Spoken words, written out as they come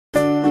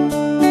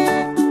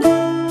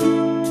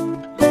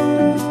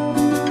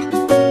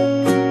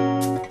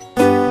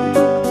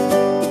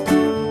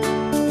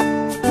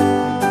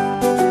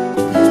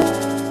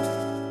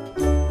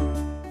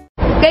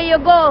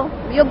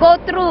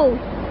through.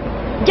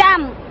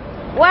 Jump.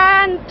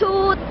 1,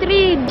 2,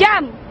 3.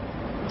 Jump.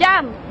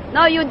 Jump.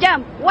 No, you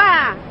jump.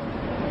 Wah.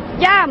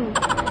 Jump.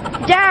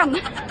 Jump.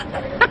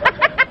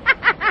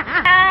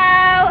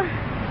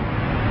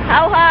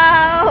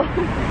 How.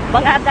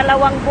 Mga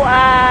dalawang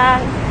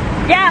buang.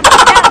 Jump.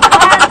 Jump.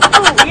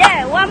 1, 2.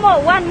 Yeah. One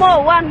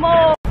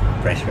more.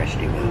 Fresh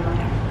living.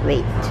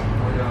 Wait.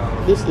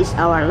 This is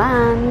our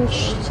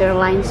lunch.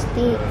 Sirloin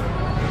steak.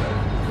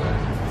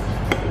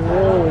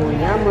 Oh,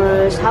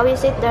 yummers. How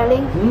is it,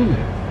 darling?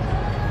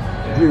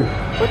 Good.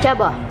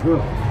 Kuchaba?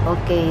 Good.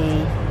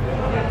 Okay.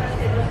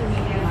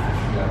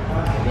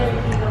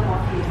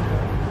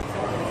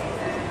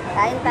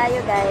 Kain tayo,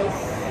 guys.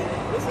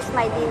 This is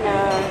my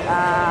dinner.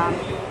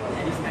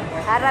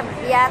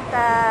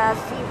 Arrabbiata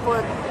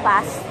seafood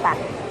pasta.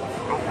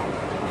 Ayan.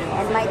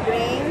 And my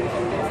drink,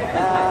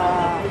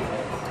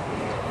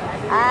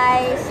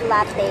 ice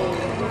latte.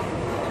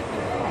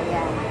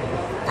 Ayan.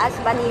 As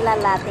vanilla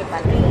latte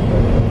pala.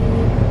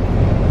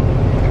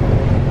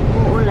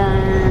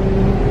 Uulan,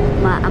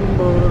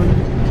 maambon.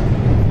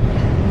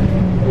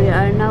 We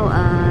are now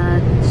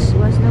at,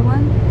 what's the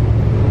one?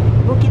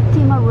 Bukit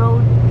Timah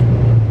Road.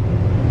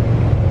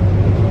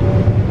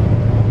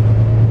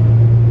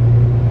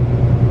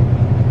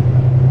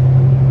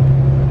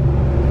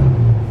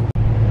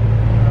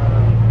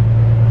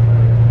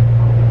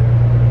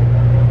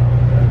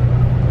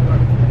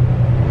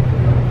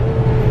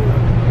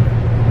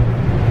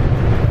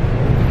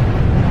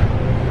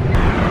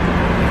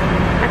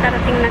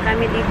 Nakarating na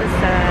kami dito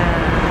sa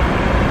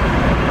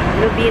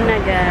Lubina,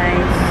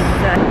 guys.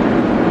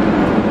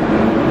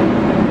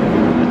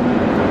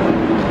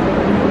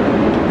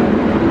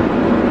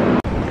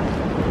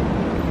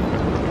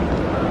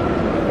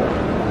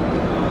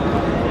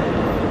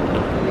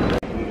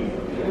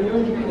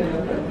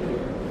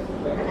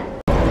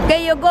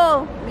 Okay, you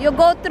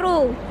go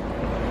through.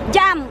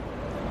 Jump.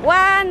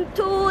 1,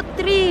 2,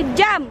 3.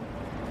 Jump.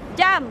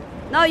 Jump.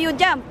 No, you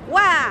jump.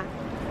 Wah.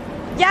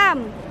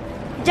 Jump.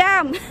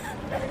 Jump.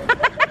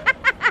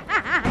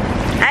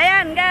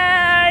 Ayan,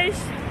 guys.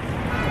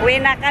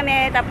 Uwi na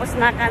kami. Tapos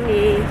na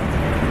kami.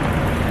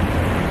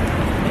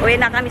 Uwi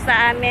na kami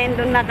sa amin.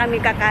 Doon na kami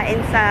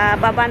kakain sa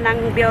baba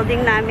ng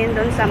building namin.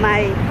 Doon sa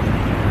may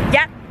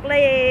Jack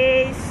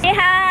Place.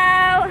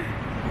 How.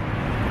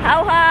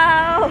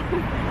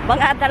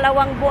 Mga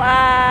dalawang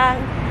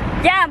buang.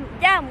 Jump.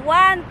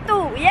 1,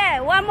 2. Yeah.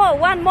 One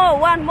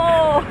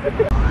more.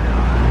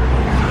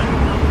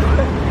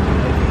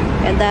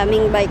 Ang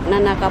daming bike na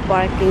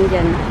naka-parking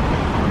dyan.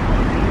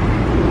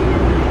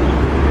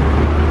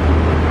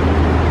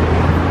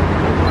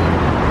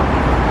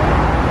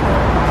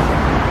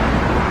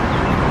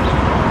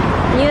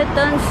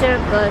 Newton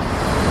Circus.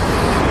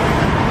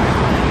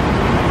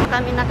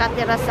 Kami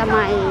nakatira sa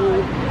may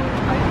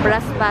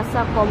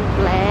Bras-Basa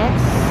Complex.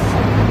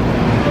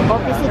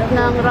 Opposite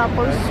ng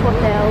Raffles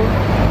Hotel.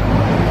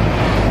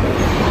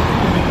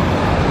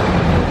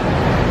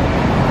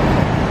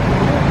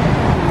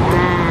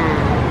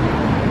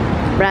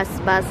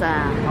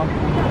 Bras-Basa.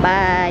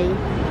 Bye.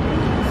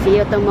 See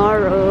you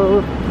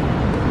tomorrow.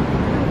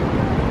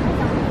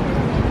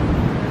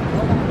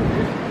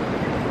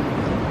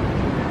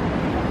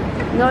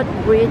 North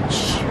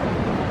Bridge.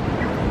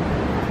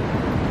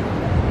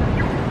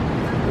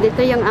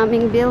 Dito yung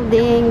aming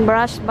building.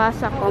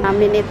 Bras-Basa.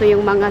 Amin ito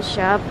yung mga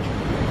shop.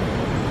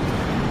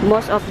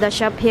 Most of the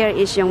shop here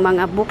is yung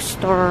mga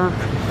bookstore.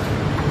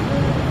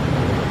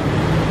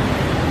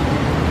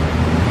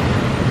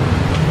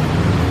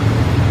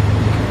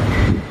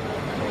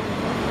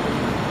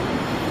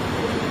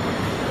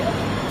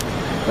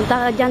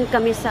 Punta dyan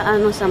kami sa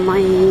sa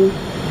may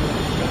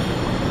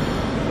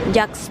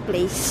Jack's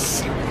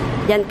Place.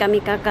 Dyan kami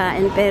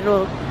kakain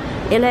pero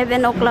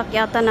 11 o'clock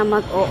yata na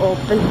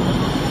mag-o-open.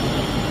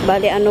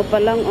 Bali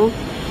pa lang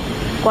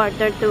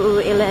quarter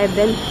to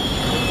 11.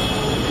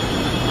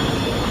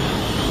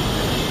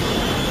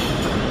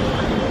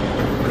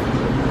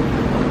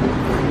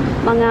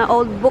 Mga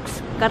old books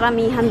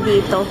karamihan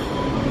dito.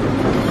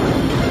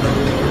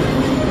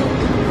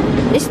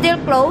 It's still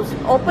closed?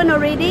 Open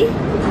already?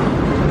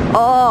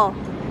 Oh,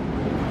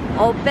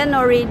 open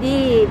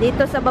already.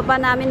 Dito sa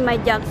baba namin may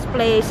Jack's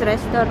Place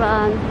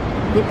restaurant.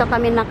 Dito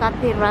kami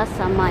nakatira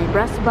sa may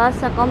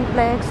Bras-Basa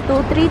Complex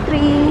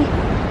 233.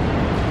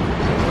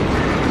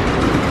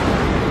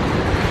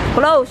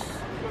 Close.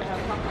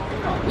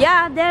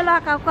 Yeah, Dela,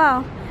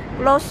 kakaw.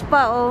 Close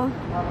pa,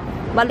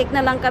 Balik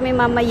na lang kami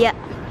mamaya.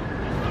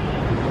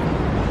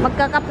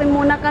 Magkakape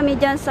muna kami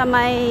dyan sa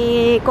may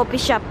coffee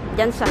shop.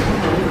 Dyan sa...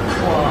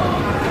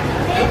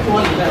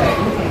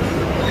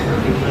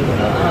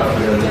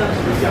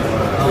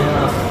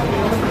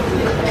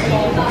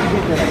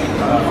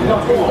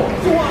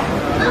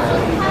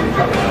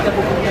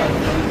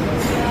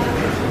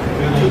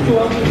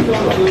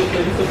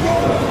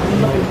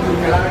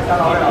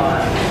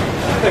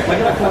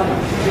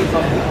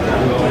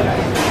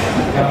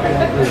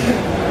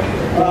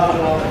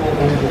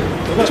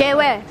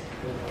 Cewek.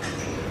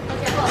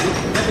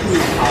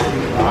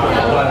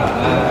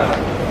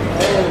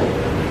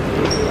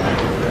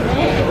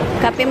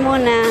 Kape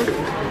muna.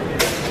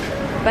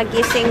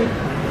 Pagising.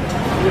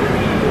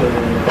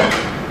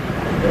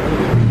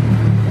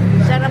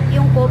 Sarap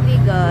yung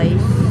coffee, guys.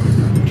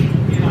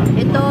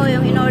 Ito,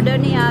 yung in-order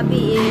ni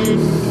Abby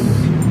is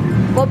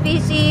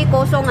kopi si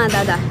kosong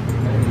dada.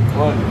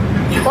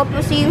 Kopi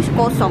si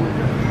kosong.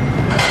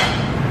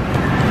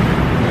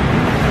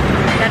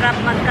 Sarap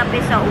magkape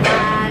sa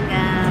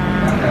umaga.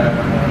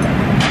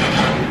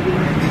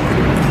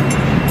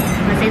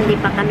 Kasi hindi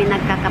pa kami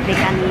nagkakape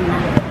kanina.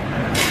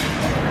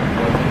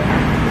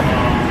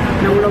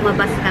 Nung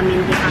lumabas kami,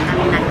 hindi pa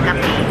kami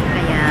nagkape.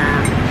 Kaya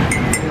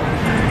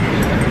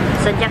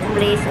sa Jack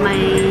Place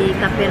may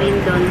kape rin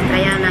doon.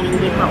 Kaya lang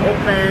hindi pa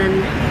open.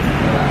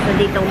 So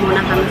dito muna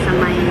kami sa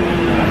may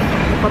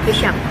coffee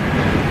shop.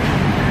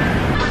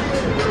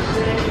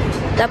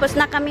 Tapos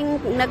na kaming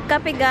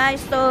nagkape,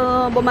 guys. So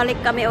bumalik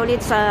kami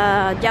ulit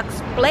sa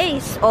Jack's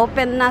Place.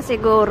 Open na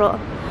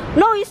siguro.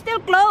 No, it's still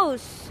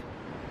closed.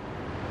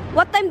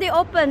 What time they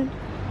open?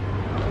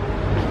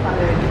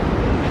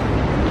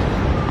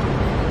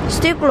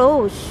 Still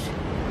closed.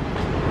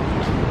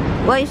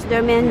 What is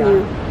their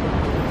menu?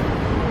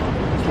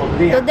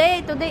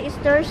 Today is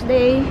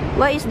Thursday.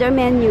 What is their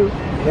menu?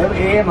 11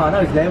 a.m.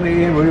 No, it's 11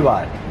 a.m. Really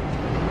bad.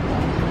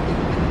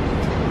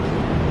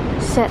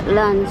 Set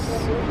lunch.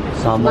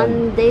 Salmon.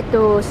 Monday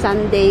to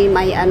Sunday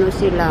may ano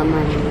sila,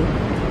 may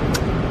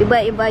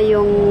iba-iba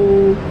yung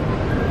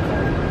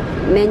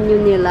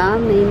menu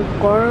nila, main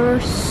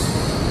course.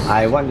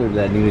 I want to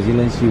the New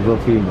Zealand silver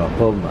film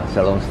home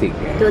salon stick.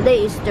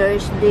 Today is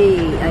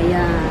Thursday.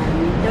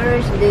 Ayan.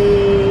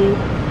 Thursday.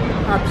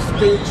 Half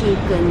spring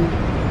chicken.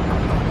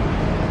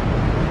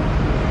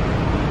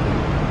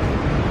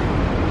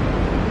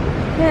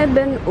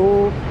 Heaven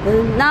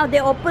open. Now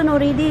they open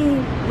already.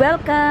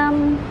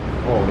 Welcome.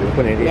 Oh, they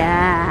open already.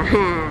 Yeah.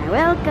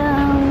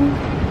 Welcome.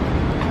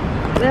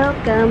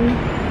 Welcome.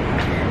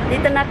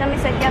 Dito na kami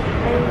sa Jack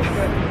Place.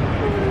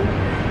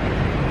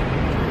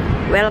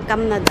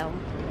 Welcome na daw.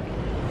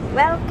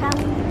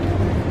 Welcome.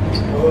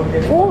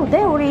 Oh,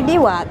 they already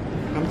what?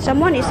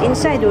 Someone is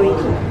inside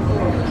already.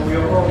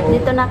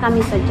 Dito na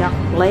kami sa Jack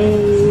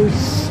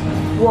Place.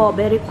 Wow,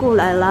 very cool.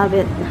 I love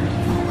it.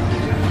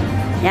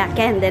 Yeah,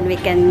 then we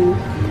can.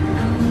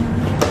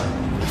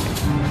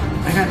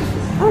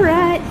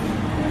 Alright.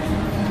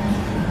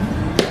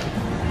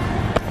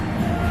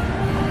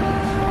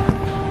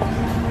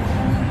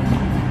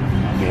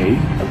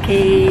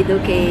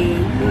 Okay.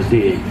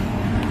 Thursday.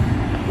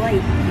 Why?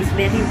 It's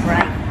very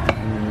bright.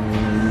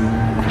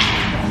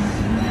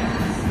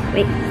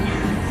 Wait.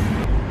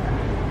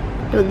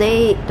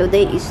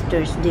 Today is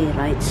Thursday,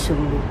 right? So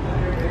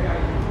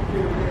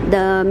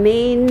the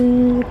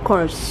main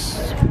course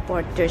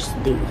for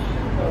Thursday.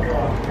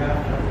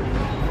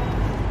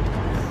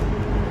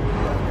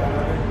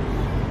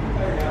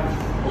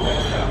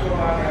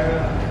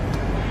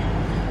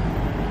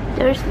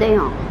 Thursday,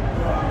 huh?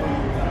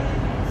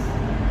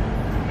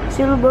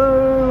 Silver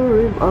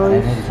rib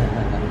eyes.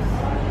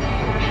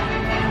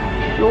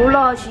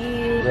 Lola,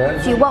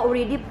 she what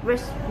already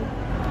press.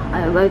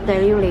 I will tell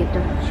you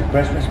later. She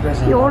press.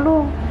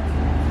 YOLO.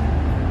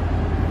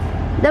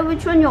 Then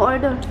which one you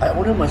order? I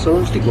ordered my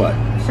salon stick. What?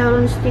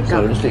 Salon stick.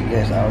 Salon stick.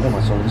 Yes, I ordered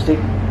my salon stick.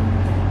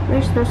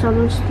 Where's the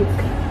salon stick?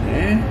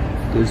 Yeah.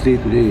 Thursday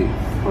today.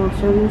 Oh,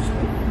 salon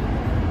stick.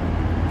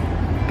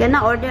 Can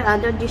I order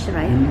other dish,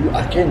 right?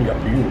 I can.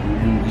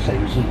 You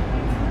decide. You see.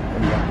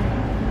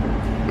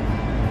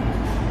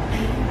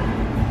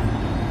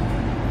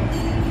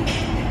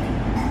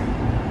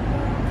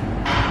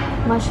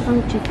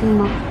 Mushroom chicken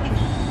mac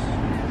cheese.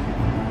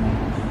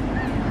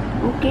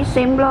 Okay,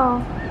 same lah.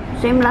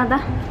 Same lah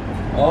dah.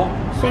 Oh.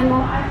 Same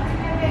oh.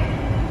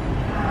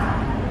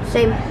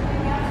 Same.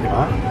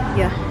 Yeah.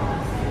 Yeah.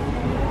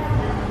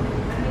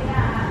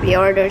 We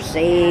order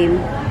same.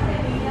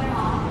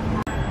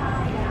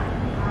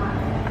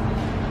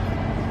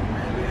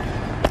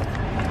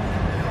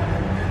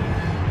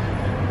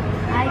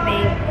 Hi,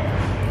 babe.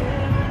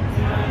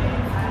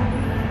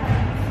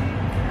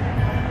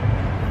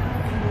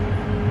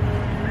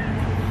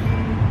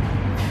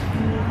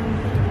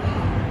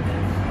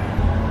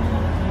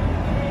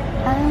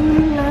 I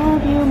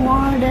love you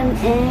more than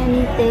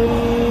anything.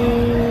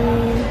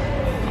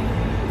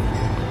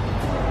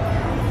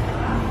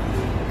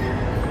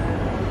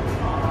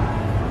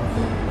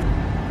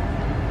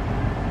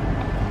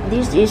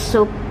 This is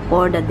soup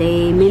for the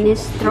day.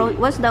 Minestrone.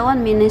 What's the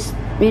one?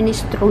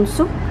 Minestrone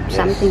soup? Yes.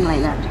 Something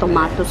like that.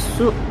 Tomato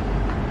soup.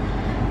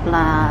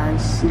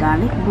 Plus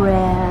garlic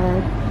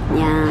bread.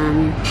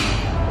 Yan.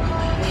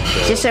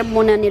 Siserve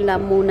muna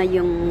nila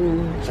yung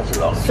Such a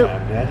long soup.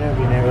 time.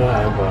 We never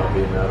have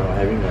been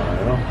having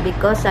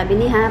Because sabi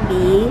ni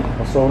Habi,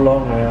 for so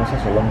long,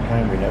 such a long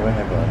time, we never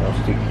have a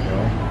stick,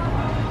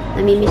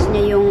 namimiss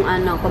niya yung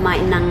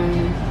kumain ng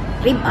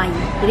ribeye.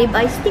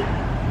 Ribeye stick.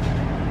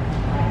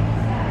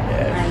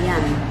 Yes.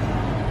 Ayan.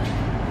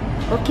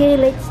 Okay,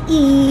 let's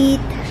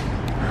eat.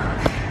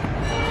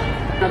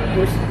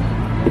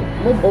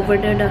 Move over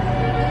there.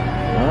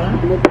 Huh?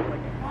 Move over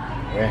there.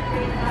 Where?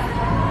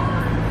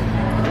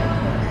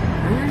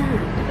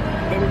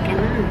 Then we can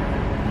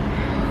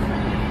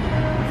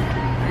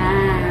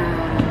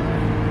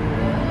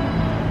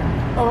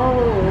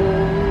Oh.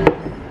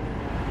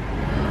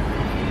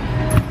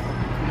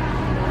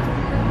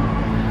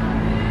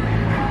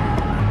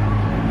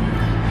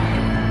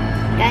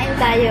 Kain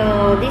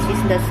tayo. This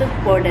is the soup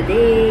for the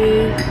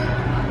day.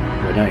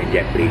 We're not in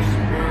Japanese.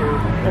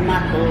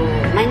 Tomato.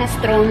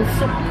 Minestrone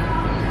soup.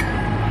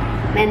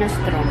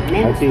 Minestrone.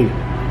 Healthy.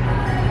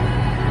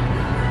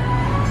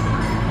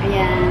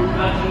 Ayan.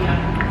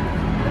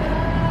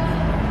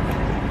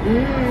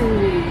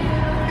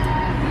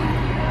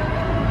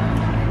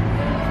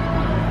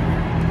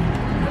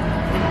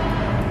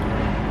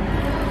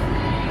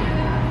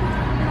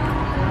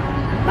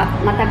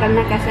 Matagal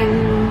na kasi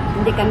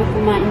hindi kami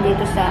kumain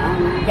dito sa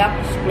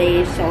Jack's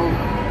Place, so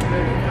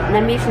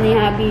na-miss ni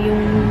Habi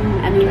yung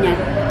ano niya,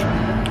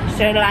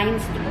 sirloin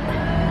steak.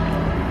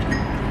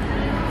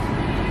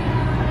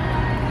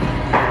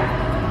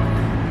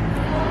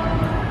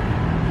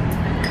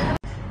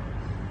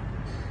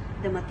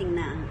 Dumating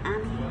na ang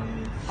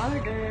aming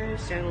order,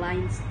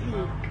 sirloin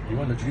steak. You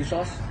want the chili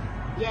sauce?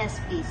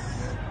 Yes,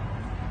 please.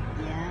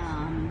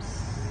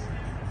 Yums.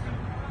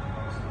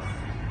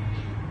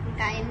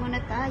 Kain muna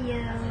tayo.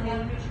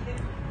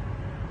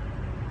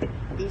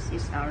 This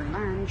is our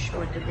lunch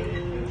for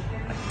today.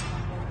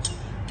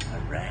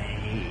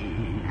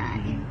 Alright.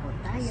 Kain po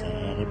tayo.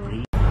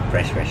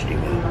 Fresh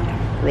vegetable.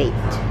 Wait.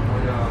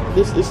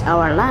 This is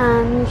our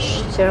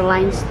lunch.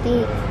 Sirloin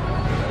steak.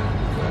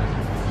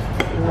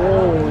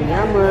 Oh,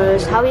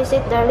 yummers. How is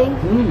it, darling?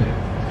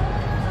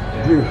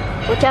 Good.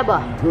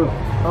 Kuchaba? Good.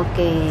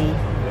 Okay.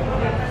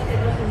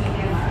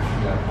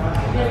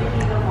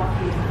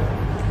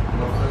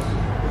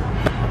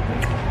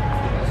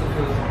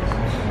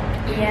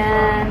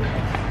 Yan.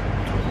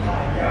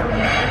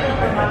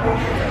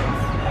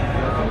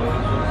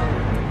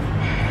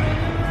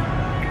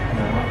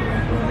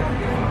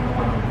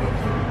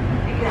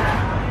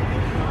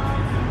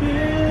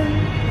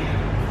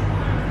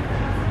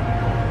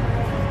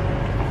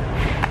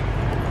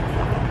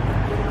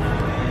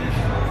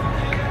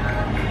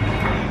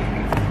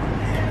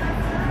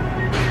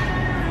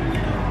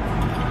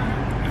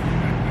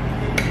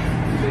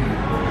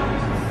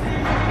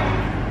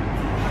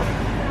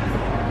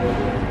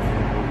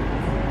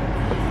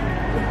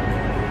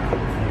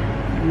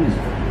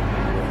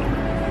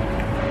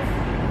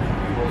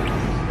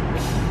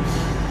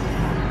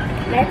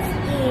 Let's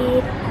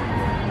eat.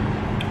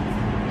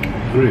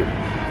 Great.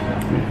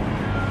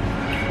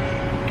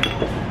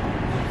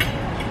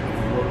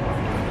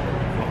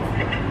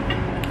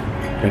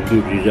 Thank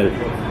you, Rizal.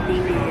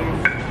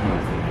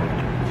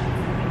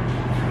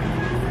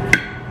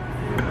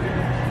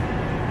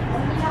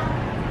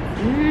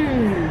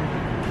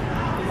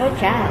 Good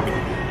job.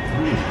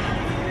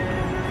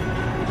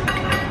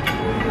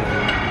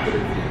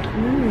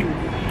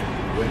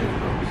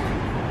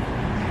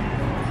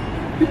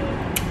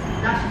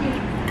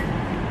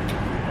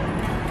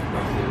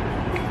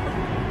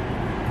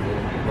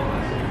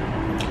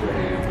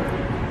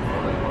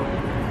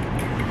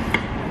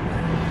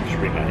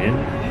 Spring onion.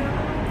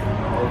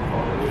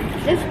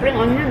 Is this spring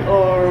onion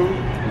or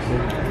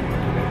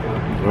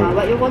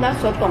what you call that?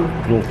 Sotong.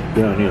 No,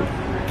 spring onion.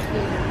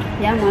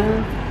 Yeah,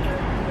 man.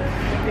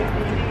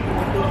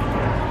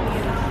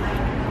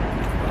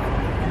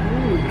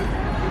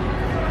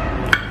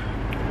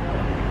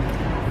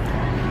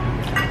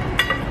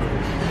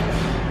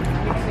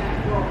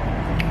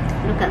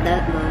 Look at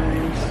that,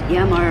 guys.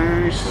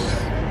 Yummers.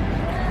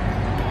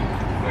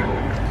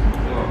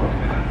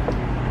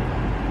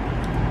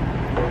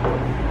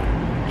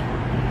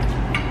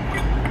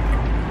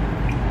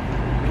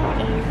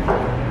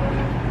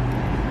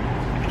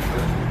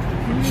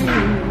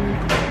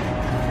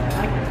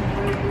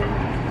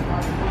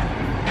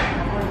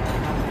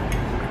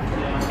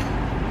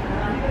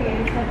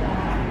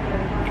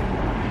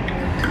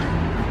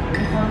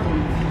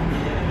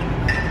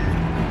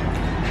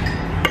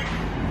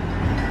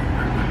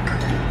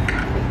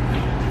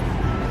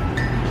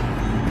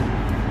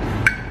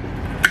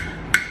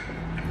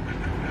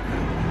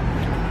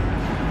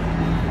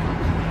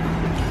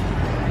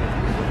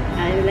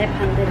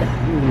 left-handed.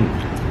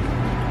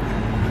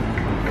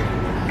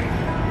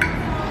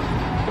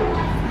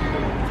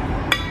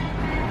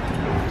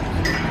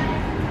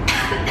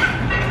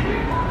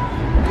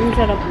 Ang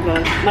sarap ba?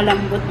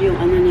 Malambot yung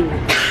ano nila.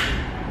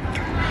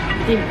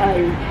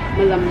 Tibay.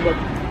 Malambot.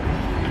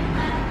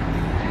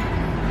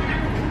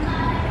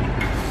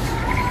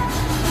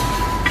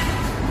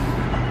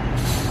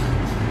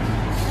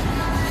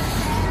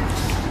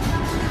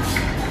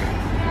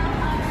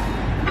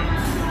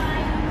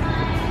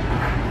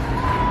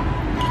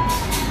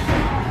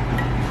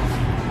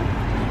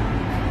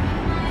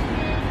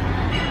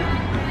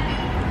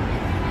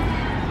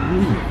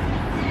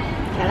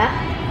 Charap.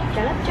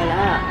 Charap,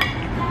 charap.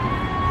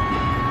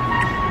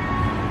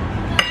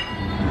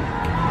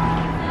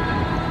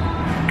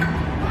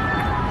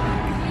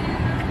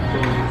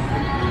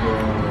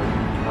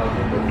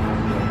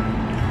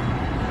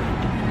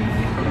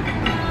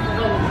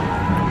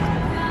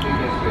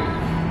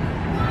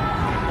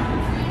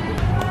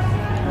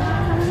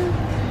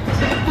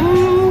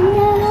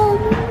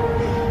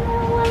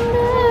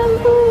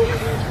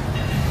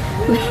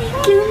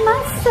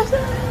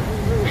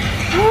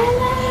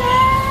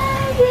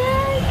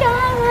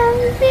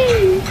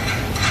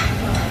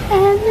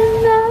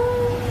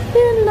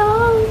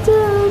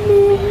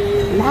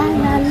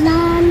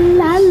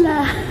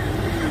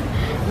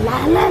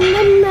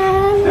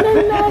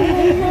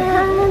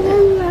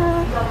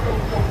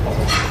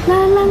 La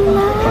la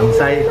la.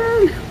 Pangsay.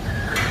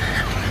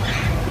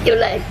 You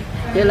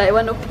like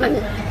one of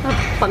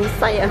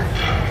pangsay.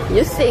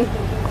 You sing.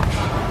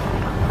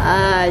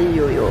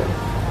 Yo.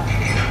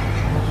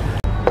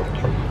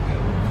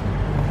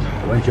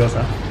 What's yours,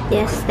 huh?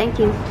 Yes, thank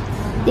you.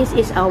 This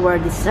is our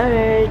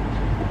dessert.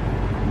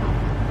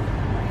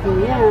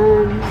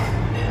 Ayan.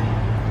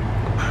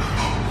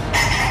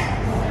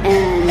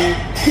 And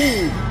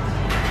tea.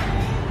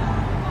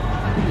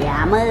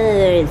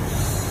 Yummers.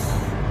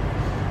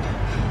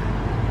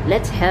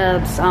 Let's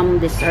have some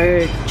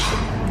dessert.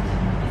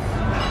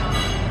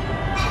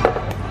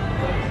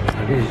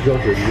 This is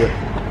yours, is it?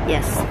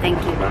 Yes,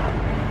 thank you.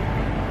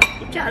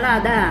 Chả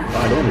là da.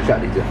 I don't want to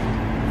chat it. Just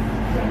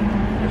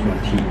want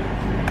tea.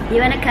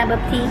 You want a cup of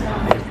tea?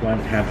 Just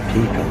want to have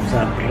tea from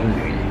something.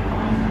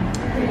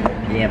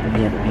 Yeah.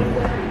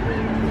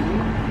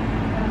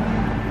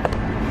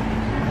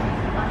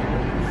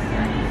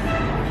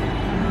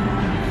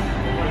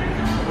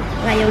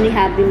 Ayaw ni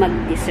Happy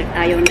mag-dessert.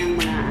 Ayaw ng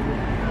mga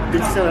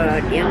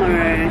dessert.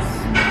 Yummers.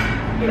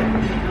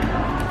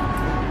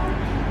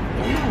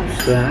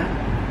 Yeah.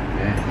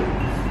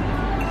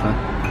 Huh?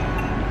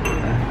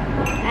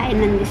 Kain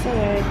ng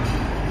dessert.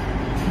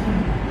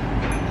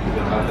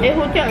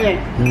 Hucha eh.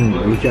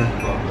 Hucha.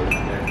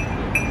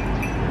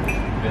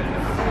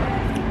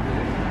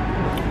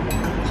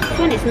 This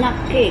one is not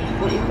cake.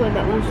 What you call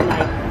that one's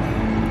like?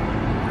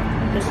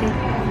 Kasi.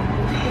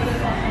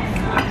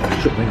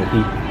 Should make a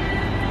tea.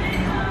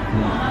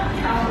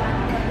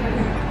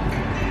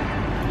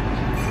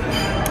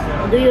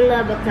 Do you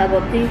love a cup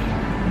of tea?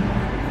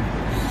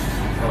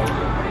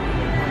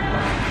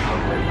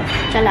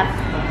 Salak.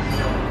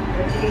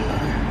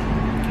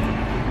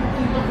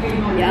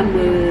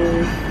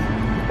 Yummy.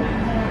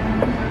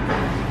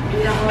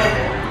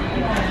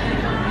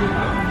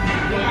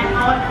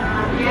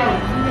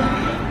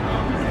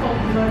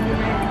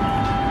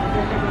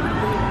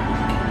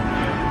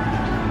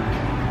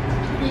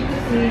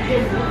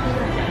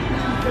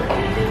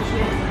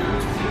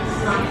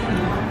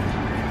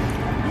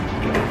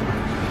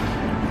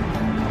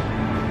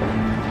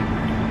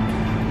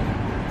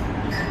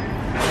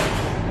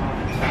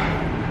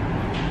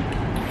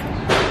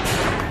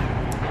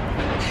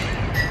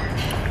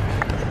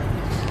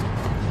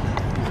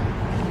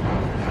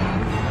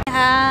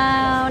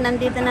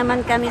 Nandito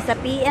naman kami sa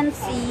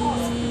PNC.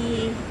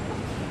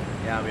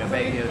 Yeah, we are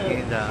back here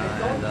in the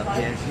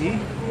PNC.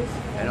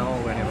 You know,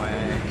 when it's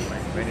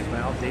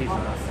my off days,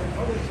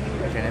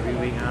 each and every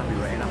week, we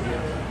will end up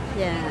here.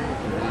 Yeah.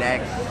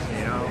 Relax,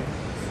 you know,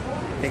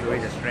 take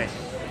away the stress.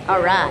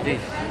 Alright.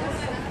 This.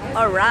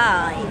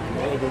 Alright.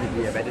 Today going to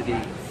be a better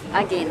day.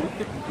 Again.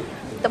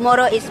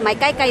 Tomorrow is my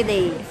Kai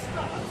day.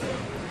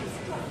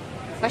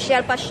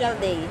 Pasyal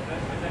day.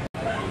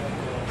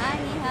 Hi,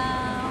 ni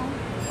hao.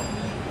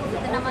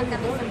 Dito naman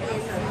kami sa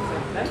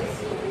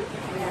PNC.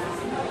 Yeah.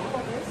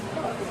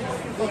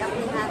 Day of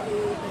ni Happy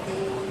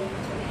today.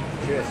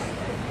 Cheers.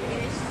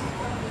 Cheers.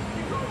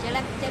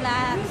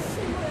 Chillax.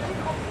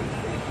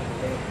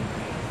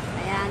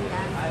 Ayan,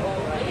 guys.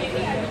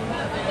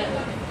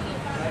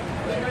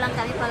 Dito lang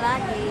kami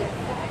palagi.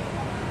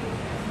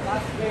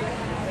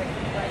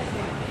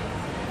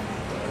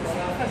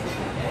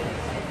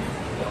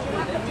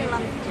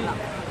 Chillax.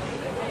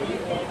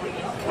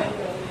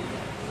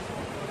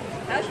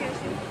 How's your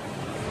shoe?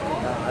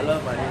 I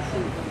love my new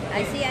shoe.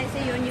 I see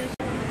your new shoe.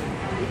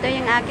 Ito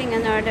yung aking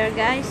in-order,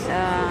 guys.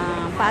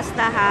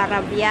 Pasta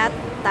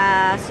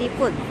arrabbiata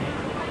seafood.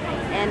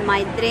 And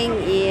my drink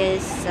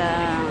is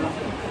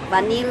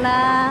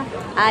vanilla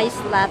ice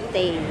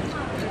latte.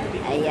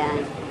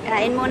 Ayan.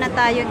 Kain muna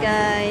tayo,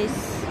 guys.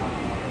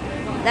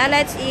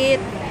 Let's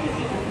eat.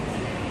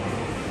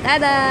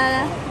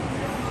 Tada!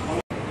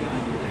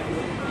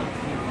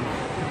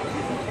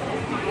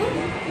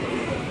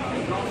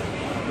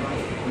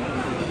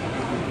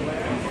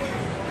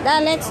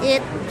 Let's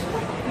eat.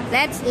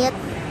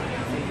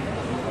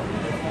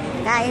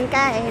 Kain.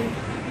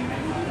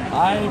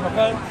 Hi,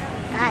 makan.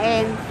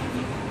 Kain.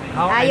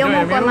 How Ayaw mo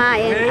enjoy your meal?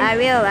 kumain. Okay.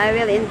 I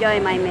will enjoy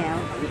my meal.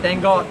 We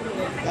thank God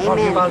for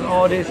Amen. giving us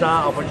all this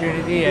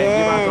opportunity and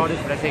give us Yes. all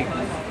this blessing.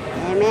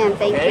 Amen.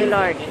 Thank Okay. you,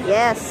 Lord.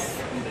 Yes.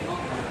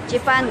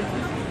 Chipan.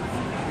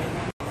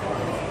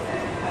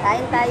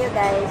 Kain tayo,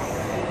 guys.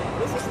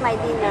 This is my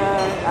dinner.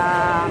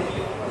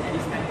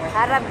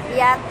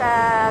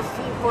 Arrabbiata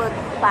seafood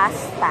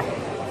pasta.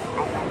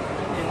 Ayan.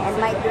 And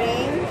my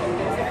drink,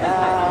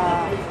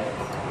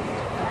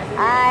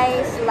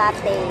 ice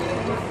latte.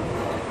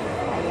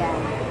 Ayan.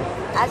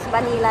 As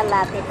vanilla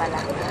latte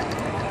pala.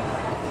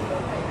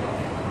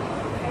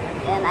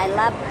 And I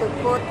love to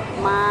put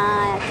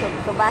my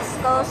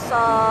Tabasco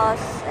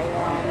sauce.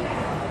 Ayan.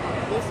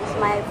 This is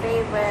my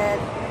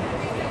favorite.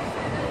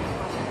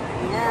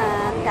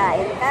 Ayan.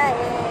 Kain.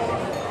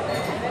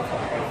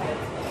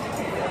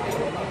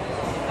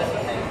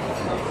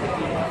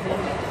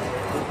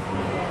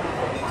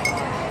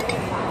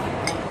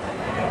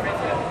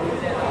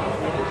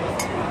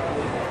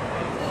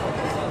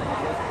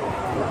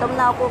 Gutom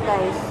na ako,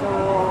 guys. So,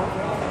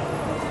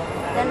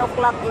 10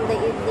 o'clock in the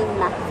evening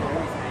na.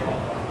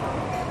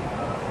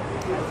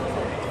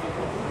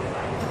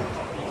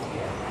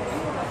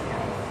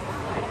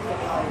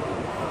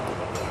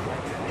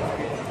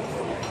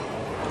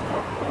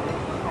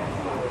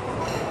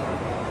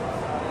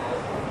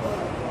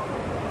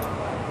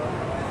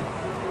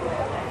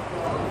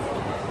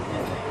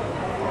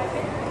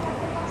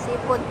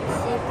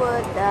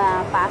 seafood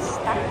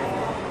pasta.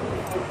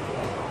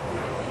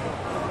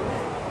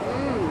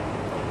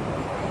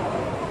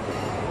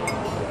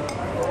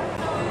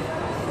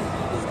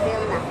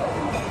 Still na.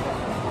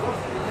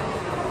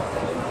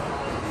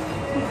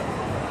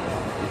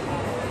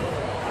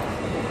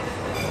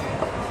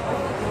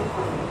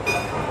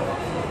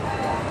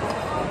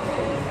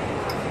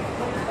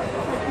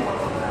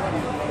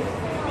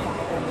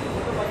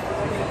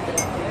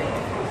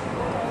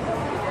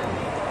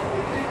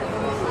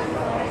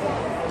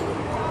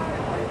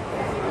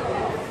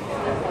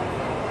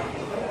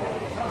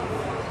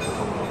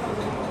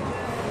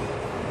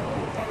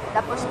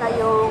 Tapos na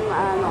yung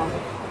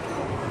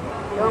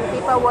yung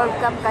FIFA World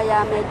Cup,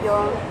 kaya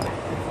medyo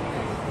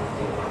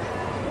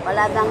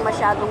wala nang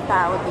masyadong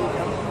tao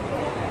dito.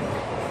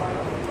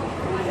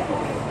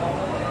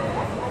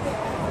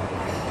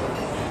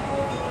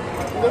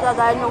 Hindi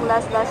kagaya nung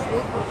last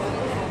week,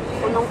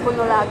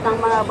 punong-puno lahat ng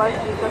mga bars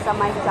dito sa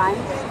My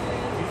Times.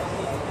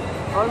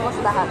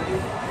 Almost lahat.